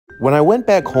When I went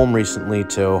back home recently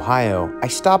to Ohio, I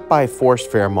stopped by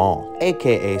Forest Fair Mall,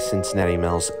 aka Cincinnati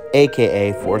Mills,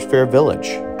 aka Forest Fair Village.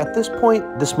 At this point,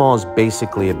 this mall is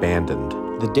basically abandoned.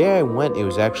 The day I went, it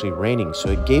was actually raining, so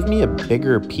it gave me a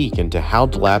bigger peek into how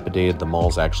dilapidated the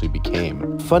malls actually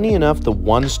became. Funny enough, the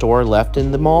one store left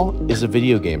in the mall is a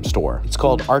video game store. It's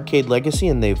called Arcade Legacy,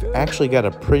 and they've actually got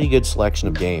a pretty good selection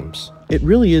of games. It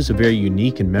really is a very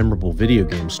unique and memorable video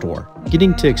game store.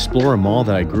 Getting to explore a mall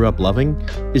that I grew up loving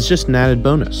is just an added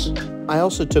bonus. I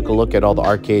also took a look at all the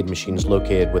arcade machines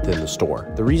located within the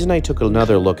store. The reason I took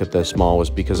another look at this mall was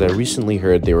because I recently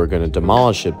heard they were going to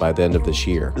demolish it by the end of this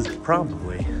year. This is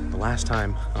probably the last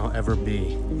time I'll ever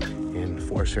be in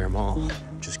Forest Fair Mall,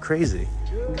 which is crazy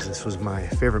because this was my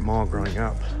favorite mall growing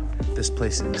up. This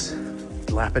place is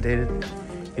dilapidated,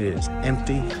 it is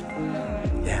empty,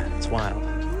 yeah, it's wild.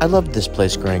 I loved this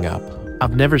place growing up.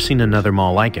 I've never seen another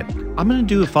mall like it. I'm gonna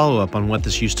do a follow-up on what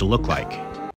this used to look like.